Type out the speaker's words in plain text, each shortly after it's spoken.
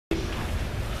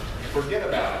Forget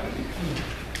about it.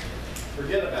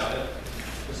 Forget about it.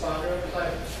 Cassandra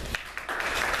Seibel.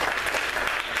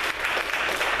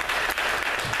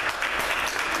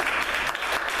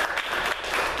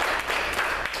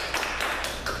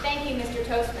 Thank you, Mr.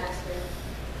 Toastmaster.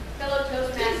 Fellow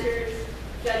Toastmasters,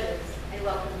 judges, and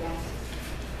welcome guests.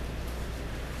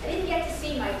 I didn't get to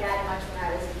see my dad much when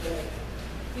I was a kid.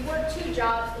 He worked 2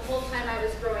 jobs the whole time I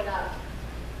was growing up,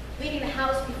 leaving the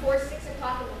house before 6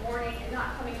 o'clock in the morning and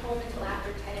not coming home until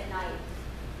after 10 at night.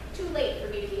 Too late for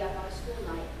me to be up on a school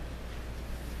night.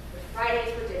 But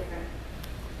Fridays were different.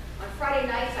 On Friday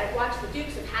nights, I'd watch the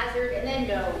Dukes of Hazzard and then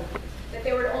know that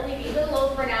there would only be a little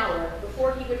over an hour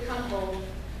before he would come home,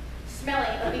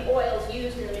 smelling of the oils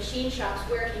used in the machine shops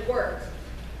where he worked,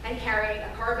 and carrying a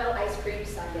Carvel ice cream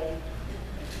sundae.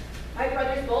 My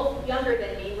brothers, both younger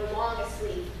than me, were long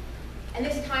asleep, and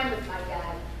this time with my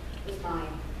dad was mine.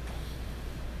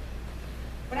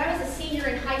 When I was a senior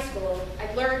in high school,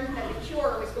 I learned that The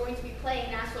Cure was going to be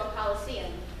playing Nassau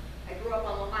Coliseum. I grew up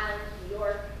on Long Island, New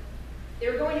York. They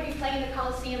were going to be playing the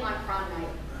Coliseum on prom night.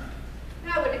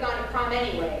 Now, I wouldn't have gone to prom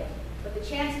anyway, but the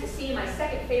chance to see my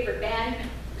second favorite band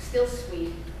was still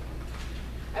sweet.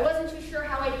 I wasn't too sure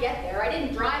how I'd get there. I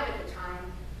didn't drive at the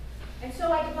time. And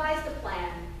so I devised a plan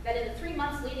that in the 3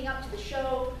 months leading up to the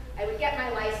show, I would get my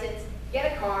license,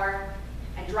 get a car,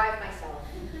 and drive myself.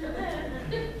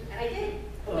 And I did.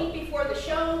 A week before the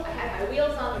show, I had my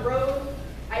wheels on the road.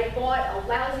 I bought a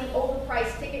lousy,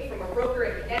 overpriced ticket from a broker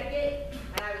in Connecticut,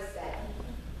 and I was set.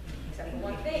 Except for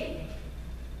one thing.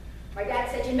 My dad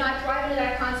said, "You're not driving to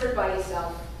that concert by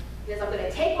yourself. Because I'm going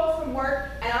to take off from work,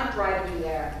 and I'm driving you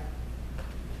there."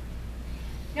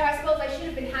 Now, I suppose I should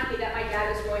have been happy that my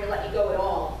dad was going to let me go at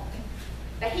all.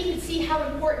 That he could see how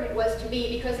important it was to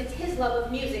me because it's his love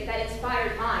of music that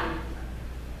inspired mine.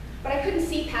 But I couldn't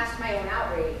see past my own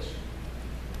outrage.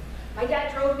 My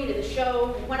dad drove me to the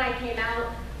show, and when I came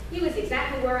out, he was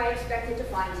exactly where I expected to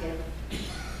find him.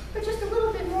 But just a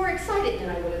little bit more excited than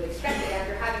I would have expected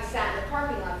after having sat in the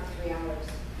parking lot for 3 hours.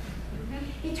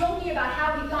 He told me about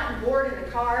how he'd gotten bored in the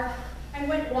car and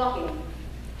went walking.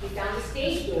 He found a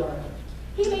stage door.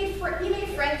 He made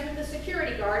friends with the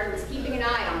security guard who was keeping an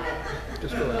eye on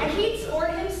it. And he'd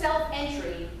scored himself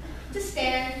entry to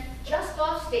stand just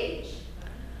off stage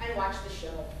and watch the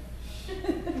show.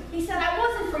 He said, "I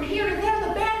wasn't from here to there,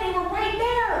 the band, they were right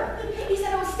there." He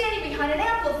said, "I was standing behind an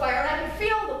amplifier and I could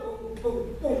feel the boom,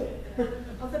 boom, boom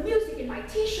of the music in my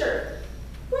t-shirt.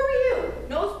 Where were you?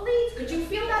 Nosebleeds? Could you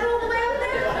feel that all the way up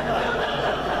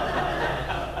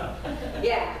there?"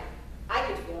 Yeah, I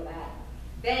could feel that.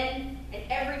 Then, and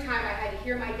every time I had to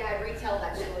hear my dad retell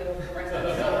that story over the rest of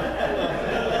the summer.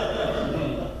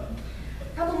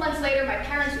 A couple months later, my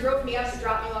parents drove me up to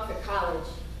drop me off at college.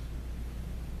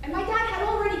 And my dad had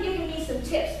already given me some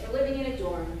tips for living in a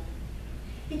dorm.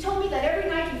 He told me that every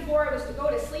night before I was to go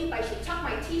to sleep, I should tuck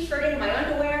my t-shirt into my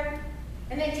underwear,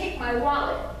 and then take my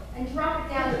wallet and drop it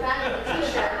down the back of the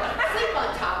t-shirt, sleep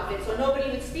on top of it so nobody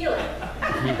would steal it.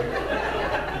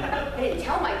 I didn't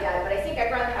tell my dad, but I think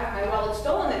I'd rather have my wallet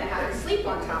stolen than to have to sleep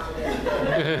on top of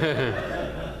it.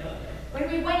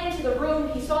 When we went into the room,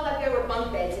 he saw that there were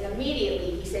bunk beds, and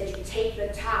immediately he said, "You take the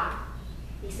top."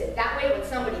 He said, "That way when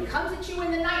somebody comes at you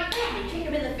in the night, bam, you kick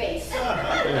him in the face." Now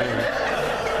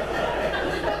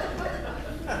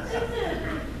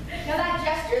that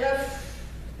gesture,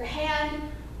 the hand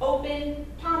open,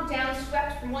 palm down,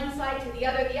 swept from one side to the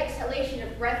other, the exhalation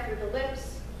of breath through the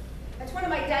lips, that's one of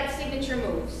my dad's signature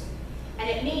moves. And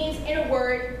it means, in a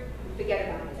word, forget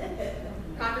about it.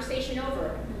 Conversation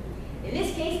over. In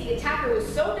this case, the attacker was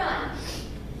so done,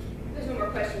 there's no more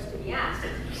questions to be asked.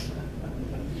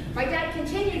 My dad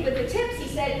continued with the tips. He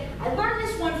said, "I learned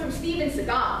this one from Steven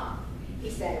Seagal." He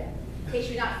said, in case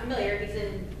you're not familiar, he's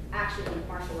in action and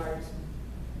martial arts,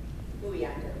 movie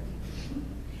actor.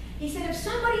 He said, "If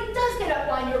somebody does get up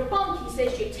on your bunk," he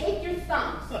says, "you take your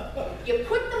thumbs, you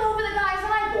put them over the guy's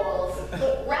eyeballs,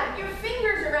 wrap your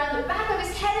fingers around the back of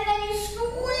his head, and then you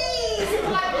squeeze his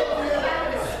eyeballs into the back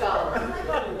of his skull."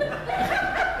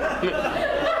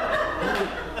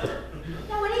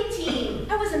 Now at 18,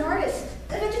 I was an artist,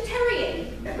 a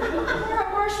vegetarian, more a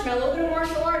marshmallow than a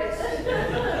martial artist.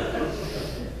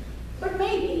 But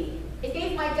maybe it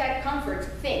gave my dad comfort to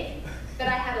think that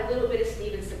I had a little bit of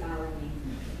Steven Seagal in me.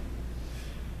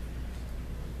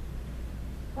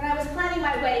 When I was planning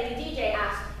my wedding, the DJ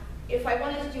asked if I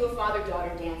wanted to do a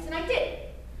father-daughter dance, and I did.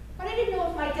 But I didn't know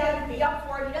if my dad would be up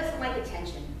for it. He doesn't like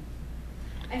attention.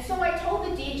 And so I told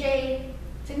the DJ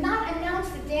to not announce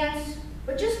the dance,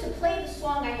 but just to play the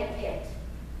song I had picked.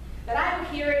 That I would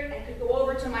hear it and could go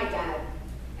over to my dad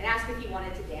and ask if he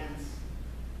wanted to dance.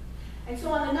 And so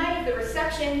on the night of the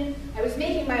reception, I was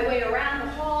making my way around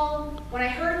the hall when I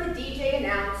heard the DJ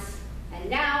announce, "And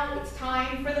now it's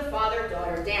time for the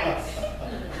father-daughter dance."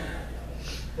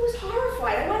 I was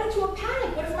horrified. I went into a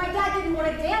panic. What if my dad didn't want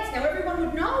to dance? Now everyone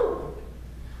would know.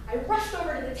 I rushed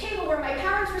over to the table where my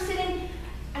parents were sitting,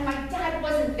 and my dad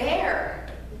wasn't there.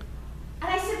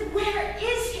 And I said, "Where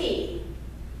is he?"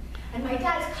 And my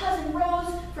dad's cousin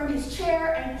rose from his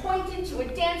chair and pointed to a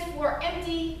dance floor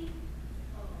empty,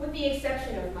 with the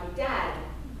exception of my dad.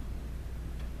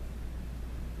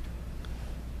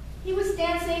 He was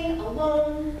dancing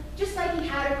alone, just like he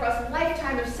had across a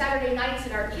lifetime of Saturday nights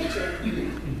in our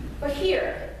kitchen. But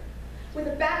here, with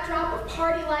a backdrop of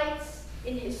party lights,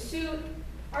 in his suit,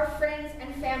 our friends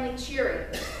and family cheering.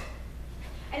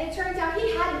 And it turns out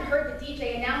he hadn't heard the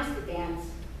DJ announce the dance,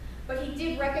 but he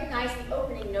did recognize the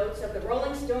opening notes of the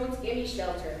Rolling Stones' "Gimme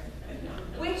Shelter,"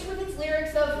 which, with its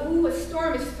lyrics of, "Ooh, a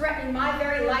storm is threatening my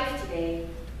very life today,"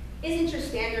 isn't your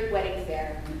standard wedding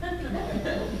fare.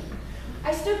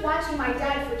 I stood watching my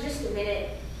dad for just a minute.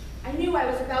 I knew I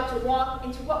was about to walk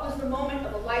into what was the moment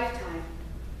of a lifetime.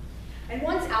 And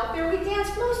once out there, we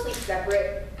danced mostly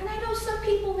separate, and I know some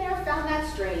people there found that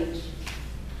strange.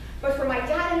 But for my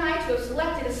dad and I to have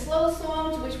selected a slow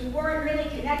song to which we weren't really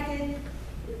connected,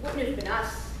 it wouldn't have been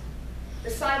us. The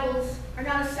Seibels are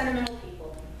not a sentimental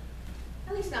people,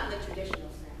 at least not in the traditional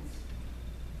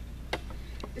sense.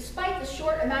 Despite the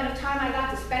short amount of time I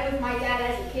got to spend with my dad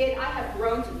as a kid, I have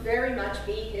grown to very much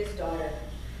be his daughter.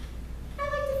 I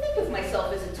like to think of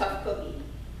myself as a tough cookie.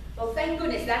 Well, thank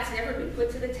goodness that's never been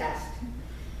put to the test.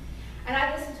 And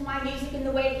I listen to my music in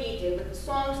the way he did, with the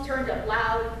songs turned up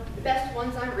loud, the best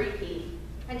ones on repeat,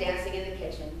 and dancing in the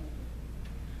kitchen.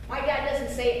 My dad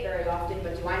doesn't say it very often,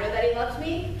 but do I know that he loves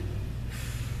me?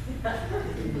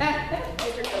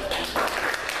 Mr. Costa.